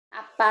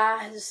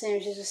paz do Senhor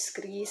Jesus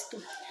Cristo.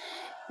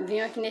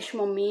 Venho aqui neste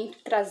momento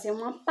trazer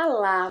uma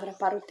palavra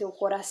para o teu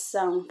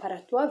coração, para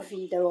a tua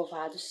vida.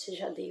 Louvado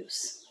seja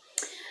Deus.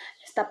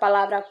 Esta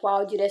palavra a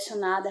qual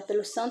direcionada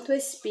pelo Santo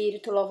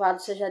Espírito,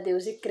 louvado seja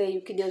Deus, e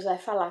creio que Deus vai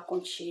falar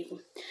contigo.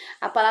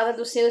 A palavra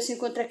do Senhor se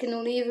encontra aqui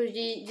no livro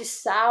de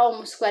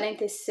Salmos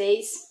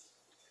 46,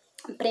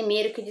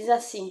 primeiro, que diz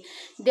assim: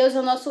 Deus é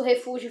o nosso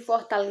refúgio e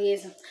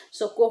fortaleza,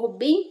 socorro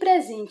bem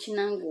presente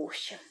na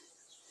angústia.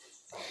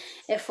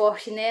 É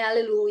forte, né?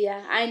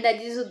 Aleluia. Ainda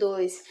diz o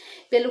 2.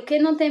 Pelo que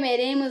não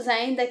temeremos,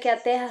 ainda que a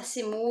terra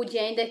se mude,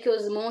 ainda que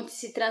os montes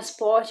se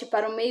transportem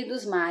para o meio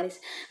dos mares,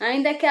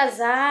 ainda que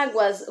as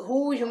águas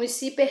rujam e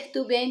se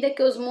perturbem, ainda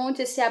que os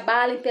montes se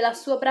abalem pela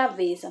sua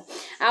braveza.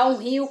 Há um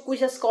rio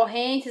cujas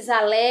correntes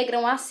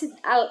alegram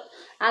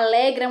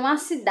a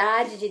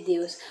cidade de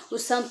Deus, o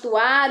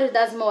santuário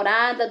das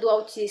moradas do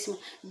Altíssimo.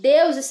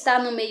 Deus está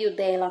no meio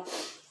dela.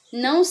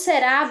 Não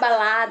será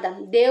abalada,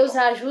 Deus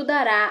a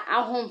ajudará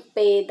ao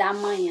romper da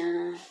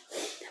manhã.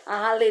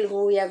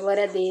 Aleluia,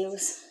 glória a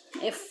Deus.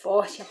 É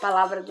forte a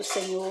palavra do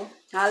Senhor.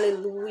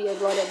 Aleluia,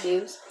 glória a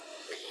Deus.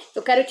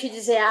 Eu quero te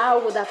dizer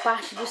algo da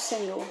parte do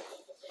Senhor.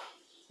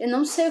 Eu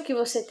não sei o que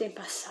você tem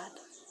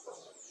passado.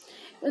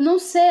 Eu não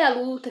sei a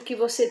luta que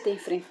você tem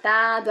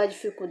enfrentado, a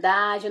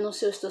dificuldade, eu não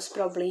sei os teus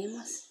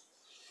problemas.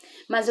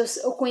 Mas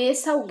eu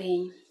conheço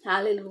alguém,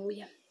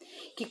 aleluia,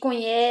 que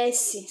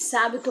conhece,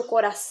 sabe o teu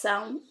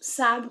coração,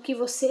 sabe o que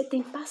você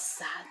tem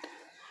passado.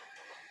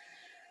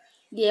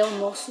 E é o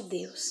nosso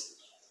Deus.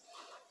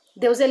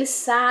 Deus, Ele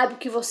sabe o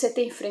que você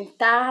tem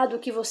enfrentado, o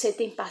que você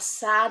tem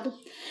passado.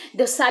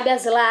 Deus sabe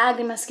as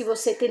lágrimas que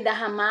você tem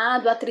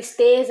derramado, a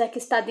tristeza que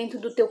está dentro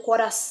do teu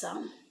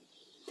coração.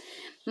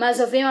 Mas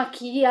eu venho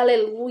aqui,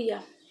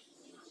 aleluia,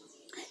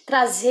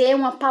 trazer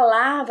uma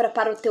palavra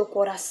para o teu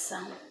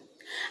coração.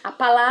 A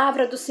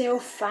palavra do Senhor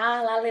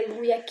fala,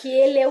 aleluia, que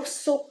Ele é o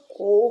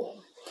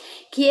socorro,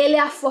 que Ele é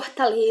a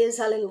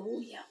fortaleza,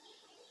 aleluia.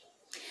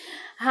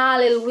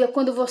 Aleluia,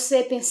 quando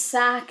você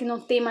pensar que não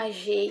tem mais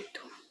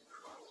jeito,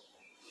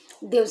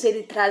 Deus,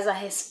 Ele traz a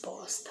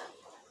resposta,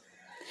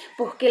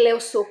 porque Ele é o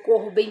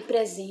socorro bem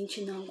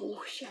presente na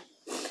angústia.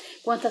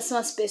 Quantas são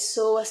as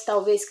pessoas,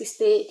 talvez,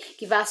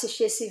 que vai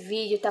assistir esse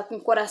vídeo, está com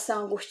o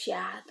coração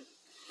angustiado,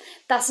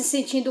 está se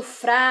sentindo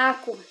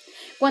fraco.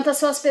 Quantas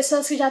são as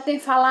pessoas que já têm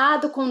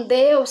falado com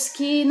Deus,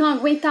 que não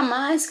aguenta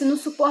mais, que não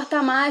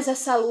suporta mais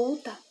essa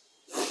luta.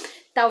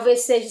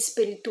 Talvez seja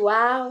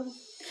espiritual,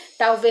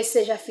 talvez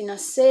seja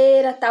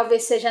financeira,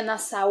 talvez seja na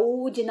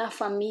saúde, na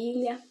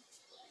família.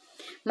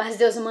 Mas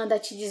Deus manda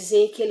te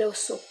dizer que Ele é o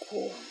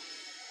socorro.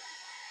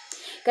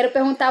 Quero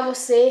perguntar a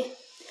você,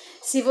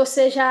 se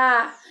você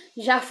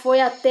já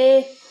foi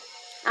até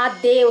a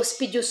Deus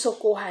pedir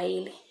socorro a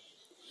Ele.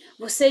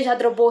 Você já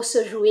dobrou os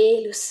seus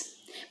joelhos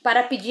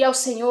para pedir ao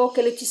Senhor que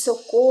Ele te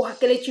socorra,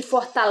 que Ele te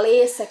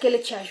fortaleça, que Ele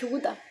te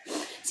ajuda?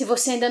 Se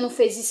você ainda não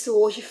fez isso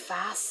hoje,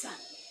 faça.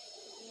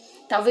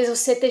 Talvez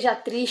você esteja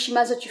triste,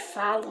 mas eu te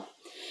falo.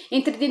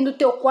 Entre dentro do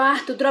teu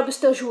quarto, dobre os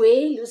teus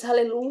joelhos,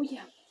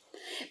 aleluia.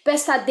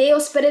 Peça a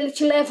Deus para Ele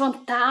te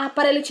levantar,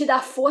 para Ele te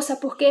dar força,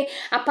 porque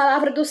a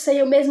palavra do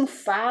Senhor mesmo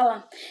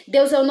fala.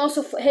 Deus é o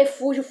nosso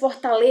refúgio,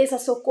 fortaleza,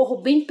 socorro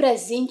bem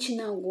presente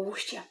na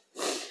angústia.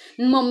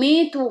 No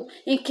momento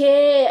em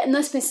que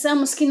nós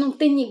pensamos que não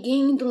tem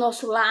ninguém do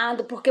nosso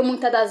lado, porque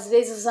muitas das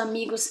vezes os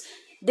amigos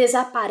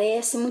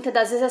desaparecem, muitas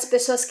das vezes as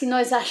pessoas que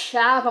nós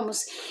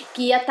achávamos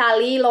que ia estar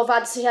ali,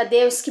 louvado seja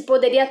Deus, que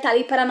poderia estar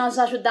ali para nos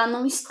ajudar,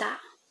 não está.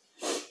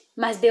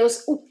 Mas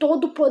Deus, o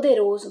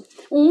Todo-Poderoso,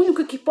 o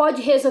único que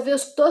pode resolver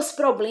os teus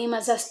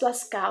problemas, as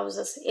tuas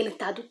causas, Ele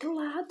está do teu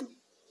lado.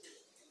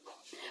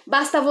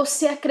 Basta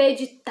você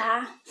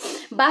acreditar,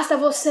 basta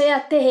você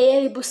até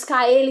Ele,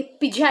 buscar Ele,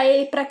 pedir a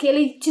Ele para que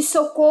Ele te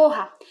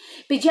socorra,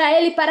 pedir a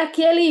Ele para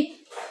que Ele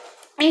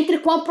entre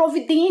com a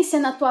providência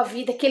na tua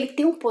vida, que Ele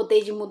tem o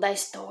poder de mudar a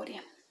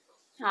história.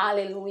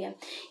 Aleluia.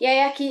 E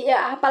aí aqui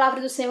a palavra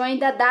do Senhor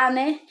ainda dá,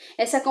 né,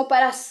 essa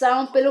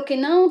comparação: pelo que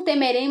não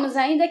temeremos,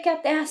 ainda que a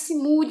terra se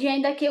mude,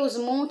 ainda que os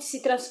montes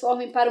se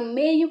transformem para o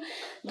meio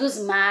dos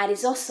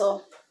mares. Olha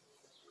só,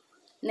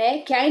 né,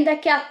 que ainda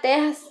que a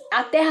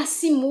terra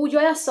se mude,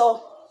 olha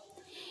só.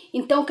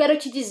 Então eu quero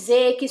te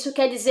dizer que isso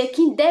quer dizer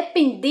que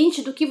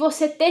independente do que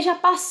você esteja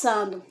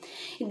passando,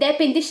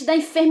 independente da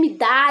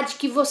enfermidade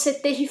que você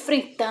esteja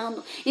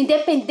enfrentando,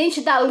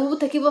 independente da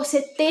luta que você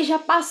esteja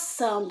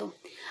passando,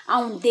 há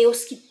um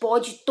Deus que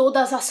pode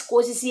todas as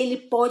coisas e Ele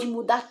pode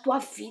mudar a tua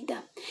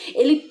vida.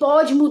 Ele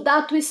pode mudar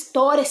a tua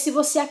história se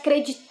você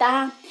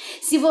acreditar.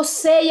 Se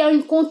você ir ao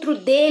encontro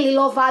dEle,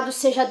 louvado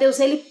seja Deus,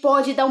 Ele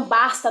pode dar um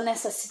basta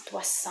nessa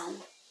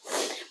situação.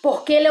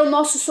 Porque Ele é o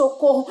nosso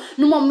socorro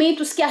no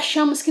momentos que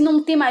achamos que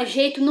não tem mais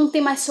jeito, não tem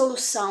mais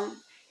solução.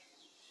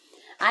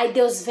 Aí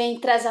Deus vem e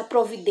traz a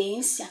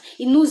providência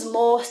e nos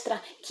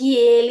mostra que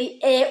Ele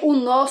é o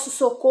nosso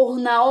socorro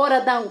na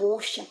hora da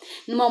angústia.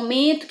 No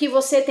momento que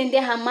você tem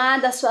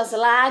derramado as suas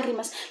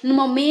lágrimas, no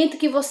momento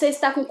que você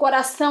está com o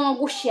coração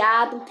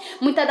angustiado,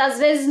 muitas das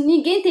vezes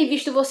ninguém tem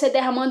visto você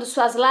derramando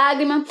suas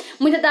lágrimas,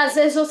 muitas das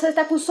vezes você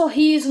está com um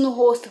sorriso no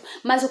rosto,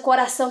 mas o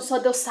coração só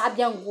Deus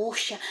sabe a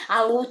angústia,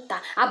 a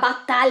luta, a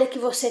batalha que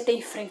você tem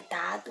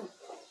enfrentado.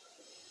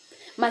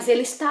 Mas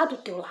Ele está do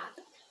teu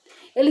lado.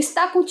 Ele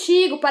está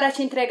contigo para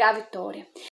te entregar a vitória.